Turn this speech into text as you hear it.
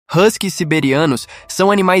Huskys Siberianos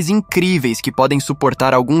são animais incríveis que podem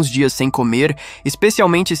suportar alguns dias sem comer,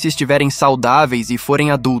 especialmente se estiverem saudáveis e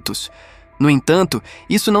forem adultos. No entanto,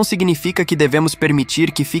 isso não significa que devemos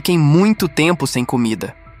permitir que fiquem muito tempo sem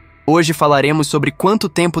comida. Hoje falaremos sobre quanto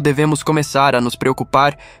tempo devemos começar a nos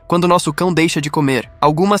preocupar quando nosso cão deixa de comer,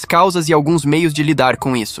 algumas causas e alguns meios de lidar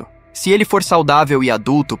com isso. Se ele for saudável e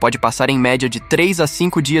adulto, pode passar em média de 3 a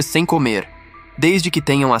 5 dias sem comer, desde que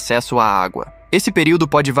tenham acesso à água. Esse período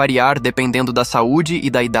pode variar dependendo da saúde e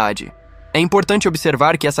da idade. É importante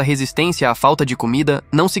observar que essa resistência à falta de comida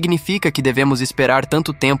não significa que devemos esperar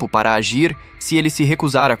tanto tempo para agir se ele se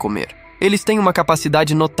recusar a comer. Eles têm uma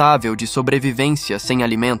capacidade notável de sobrevivência sem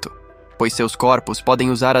alimento, pois seus corpos podem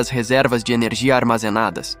usar as reservas de energia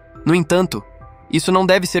armazenadas. No entanto, isso não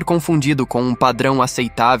deve ser confundido com um padrão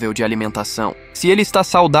aceitável de alimentação. Se ele está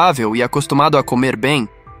saudável e acostumado a comer bem,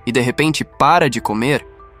 e de repente para de comer,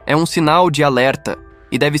 é um sinal de alerta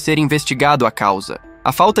e deve ser investigado a causa.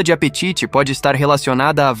 A falta de apetite pode estar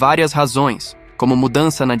relacionada a várias razões, como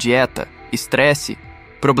mudança na dieta, estresse,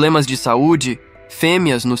 problemas de saúde,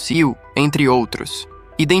 fêmeas no cio, entre outros.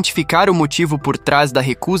 Identificar o motivo por trás da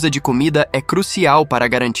recusa de comida é crucial para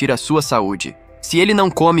garantir a sua saúde. Se ele não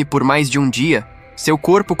come por mais de um dia, seu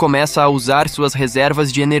corpo começa a usar suas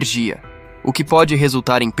reservas de energia, o que pode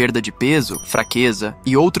resultar em perda de peso, fraqueza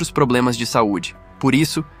e outros problemas de saúde. Por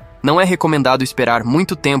isso, não é recomendado esperar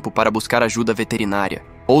muito tempo para buscar ajuda veterinária.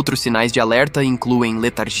 Outros sinais de alerta incluem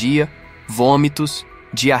letargia, vômitos,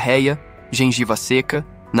 diarreia, gengiva seca,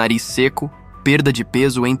 nariz seco, perda de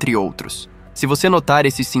peso, entre outros. Se você notar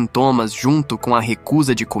esses sintomas junto com a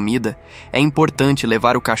recusa de comida, é importante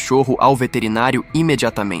levar o cachorro ao veterinário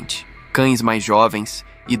imediatamente. Cães mais jovens,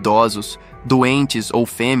 idosos, doentes ou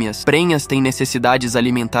fêmeas prenhas têm necessidades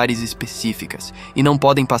alimentares específicas e não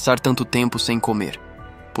podem passar tanto tempo sem comer.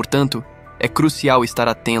 Portanto, é crucial estar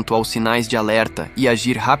atento aos sinais de alerta e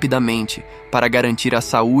agir rapidamente para garantir a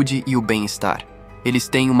saúde e o bem-estar. Eles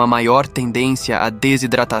têm uma maior tendência à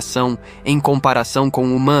desidratação em comparação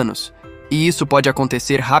com humanos, e isso pode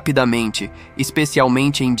acontecer rapidamente,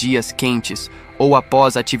 especialmente em dias quentes ou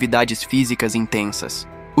após atividades físicas intensas.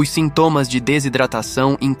 Os sintomas de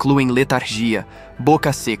desidratação incluem letargia,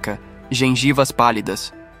 boca seca, gengivas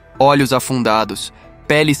pálidas, olhos afundados,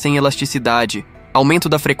 pele sem elasticidade, aumento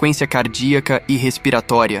da frequência cardíaca e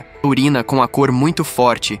respiratória, urina com a cor muito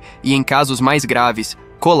forte e, em casos mais graves,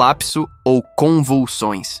 colapso ou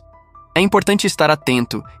convulsões. É importante estar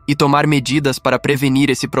atento e tomar medidas para prevenir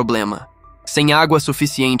esse problema. Sem água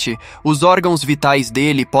suficiente, os órgãos vitais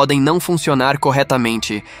dele podem não funcionar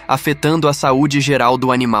corretamente, afetando a saúde geral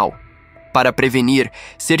do animal. Para prevenir,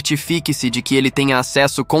 certifique-se de que ele tenha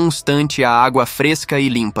acesso constante à água fresca e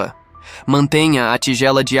limpa. Mantenha a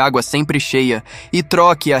tigela de água sempre cheia e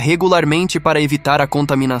troque-a regularmente para evitar a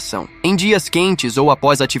contaminação. Em dias quentes ou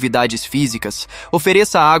após atividades físicas,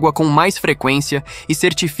 ofereça água com mais frequência e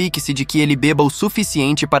certifique-se de que ele beba o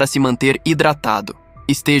suficiente para se manter hidratado.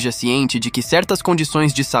 Esteja ciente de que certas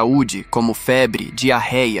condições de saúde, como febre,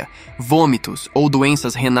 diarreia, vômitos ou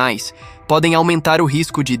doenças renais, podem aumentar o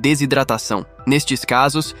risco de desidratação. Nestes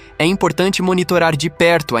casos, é importante monitorar de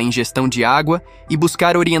perto a ingestão de água e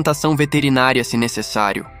buscar orientação veterinária se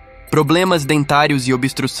necessário. Problemas dentários e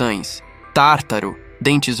obstruções, tártaro,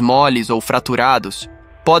 dentes moles ou fraturados,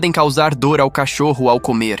 podem causar dor ao cachorro ao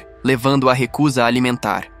comer, levando à recusa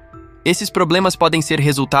alimentar. Esses problemas podem ser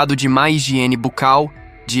resultado de má higiene bucal,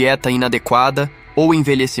 dieta inadequada ou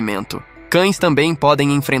envelhecimento. Cães também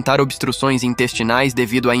podem enfrentar obstruções intestinais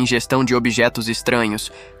devido à ingestão de objetos estranhos,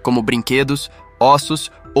 como brinquedos, ossos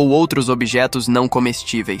ou outros objetos não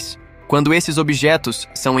comestíveis. Quando esses objetos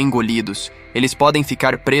são engolidos, eles podem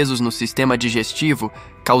ficar presos no sistema digestivo,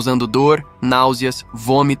 causando dor, náuseas,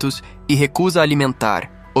 vômitos e recusa alimentar.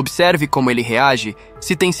 Observe como ele reage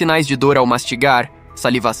se tem sinais de dor ao mastigar,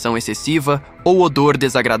 salivação excessiva ou odor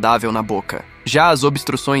desagradável na boca. Já as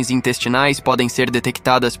obstruções intestinais podem ser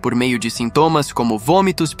detectadas por meio de sintomas como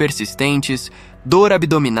vômitos persistentes, dor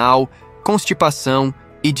abdominal, constipação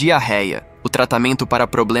e diarreia. O tratamento para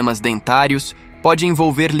problemas dentários pode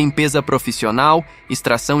envolver limpeza profissional,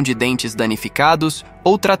 extração de dentes danificados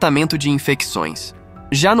ou tratamento de infecções.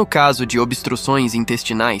 Já no caso de obstruções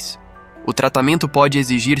intestinais, o tratamento pode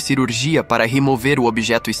exigir cirurgia para remover o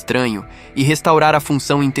objeto estranho e restaurar a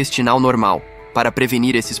função intestinal normal. Para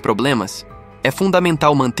prevenir esses problemas, é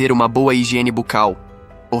fundamental manter uma boa higiene bucal,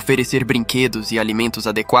 oferecer brinquedos e alimentos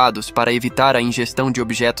adequados para evitar a ingestão de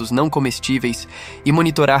objetos não comestíveis e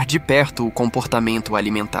monitorar de perto o comportamento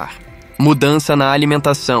alimentar. Mudança na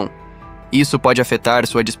alimentação. Isso pode afetar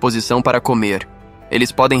sua disposição para comer.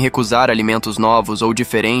 Eles podem recusar alimentos novos ou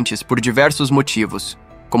diferentes por diversos motivos.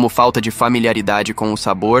 como falta de familiaridade com o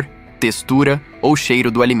sabor, textura ou cheiro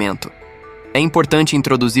do alimento. É importante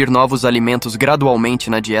introduzir novos alimentos gradualmente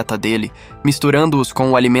na dieta dele, misturando-os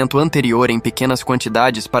com o alimento anterior em pequenas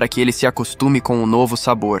quantidades para que ele se acostume com o novo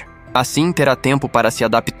sabor. Assim, terá tempo para se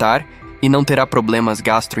adaptar e não terá problemas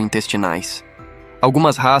gastrointestinais.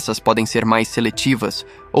 Algumas raças podem ser mais seletivas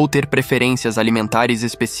ou ter preferências alimentares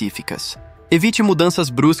específicas. Evite mudanças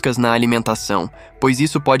bruscas na alimentação, pois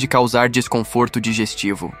isso pode causar desconforto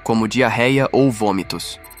digestivo, como diarreia ou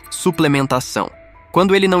vômitos. Suplementação.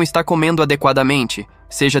 Quando ele não está comendo adequadamente,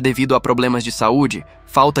 seja devido a problemas de saúde,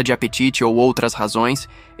 falta de apetite ou outras razões,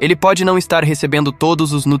 ele pode não estar recebendo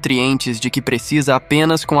todos os nutrientes de que precisa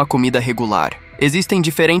apenas com a comida regular. Existem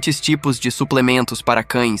diferentes tipos de suplementos para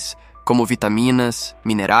cães, como vitaminas,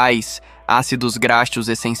 minerais, ácidos graxos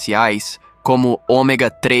essenciais, como ômega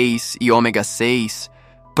 3 e ômega 6,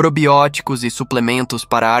 probióticos e suplementos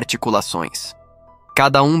para articulações.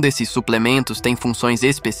 Cada um desses suplementos tem funções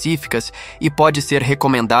específicas e pode ser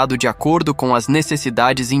recomendado de acordo com as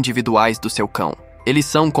necessidades individuais do seu cão. Eles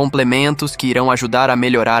são complementos que irão ajudar a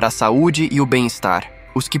melhorar a saúde e o bem-estar.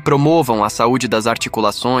 Os que promovam a saúde das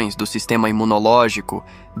articulações, do sistema imunológico,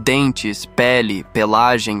 dentes, pele,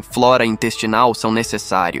 pelagem, flora intestinal são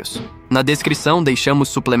necessários. Na descrição deixamos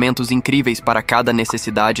suplementos incríveis para cada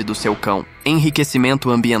necessidade do seu cão. Enriquecimento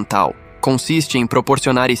ambiental. Consiste em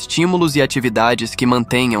proporcionar estímulos e atividades que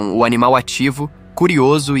mantenham o animal ativo,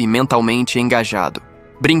 curioso e mentalmente engajado.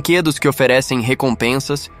 Brinquedos que oferecem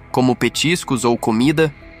recompensas, como petiscos ou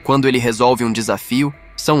comida, quando ele resolve um desafio,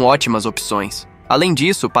 são ótimas opções. Além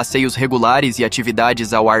disso, passeios regulares e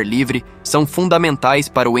atividades ao ar livre são fundamentais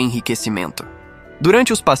para o enriquecimento.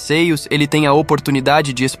 Durante os passeios, ele tem a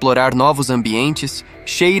oportunidade de explorar novos ambientes,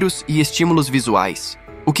 cheiros e estímulos visuais,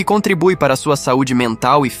 o que contribui para a sua saúde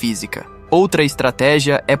mental e física. Outra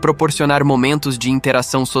estratégia é proporcionar momentos de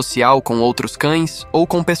interação social com outros cães ou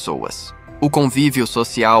com pessoas. O convívio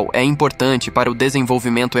social é importante para o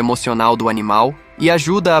desenvolvimento emocional do animal e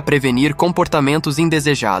ajuda a prevenir comportamentos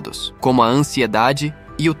indesejados, como a ansiedade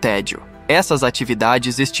e o tédio. Essas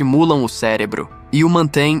atividades estimulam o cérebro e o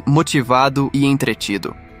mantêm motivado e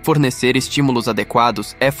entretido. Fornecer estímulos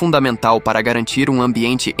adequados é fundamental para garantir um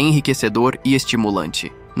ambiente enriquecedor e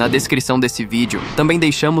estimulante. Na descrição desse vídeo, também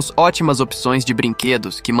deixamos ótimas opções de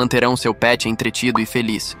brinquedos que manterão seu pet entretido e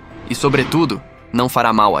feliz, e, sobretudo, não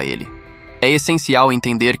fará mal a ele. É essencial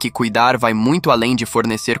entender que cuidar vai muito além de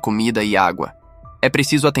fornecer comida e água. É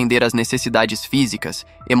preciso atender às necessidades físicas,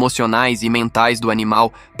 emocionais e mentais do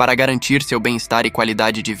animal para garantir seu bem-estar e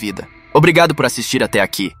qualidade de vida. Obrigado por assistir até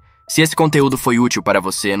aqui. Se esse conteúdo foi útil para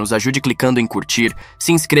você, nos ajude clicando em curtir,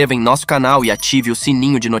 se inscreva em nosso canal e ative o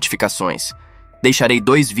sininho de notificações. Deixarei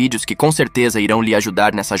 2 vídeos que com certeza irão lhe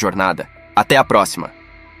ajudar nessa jornada. Até a próxima!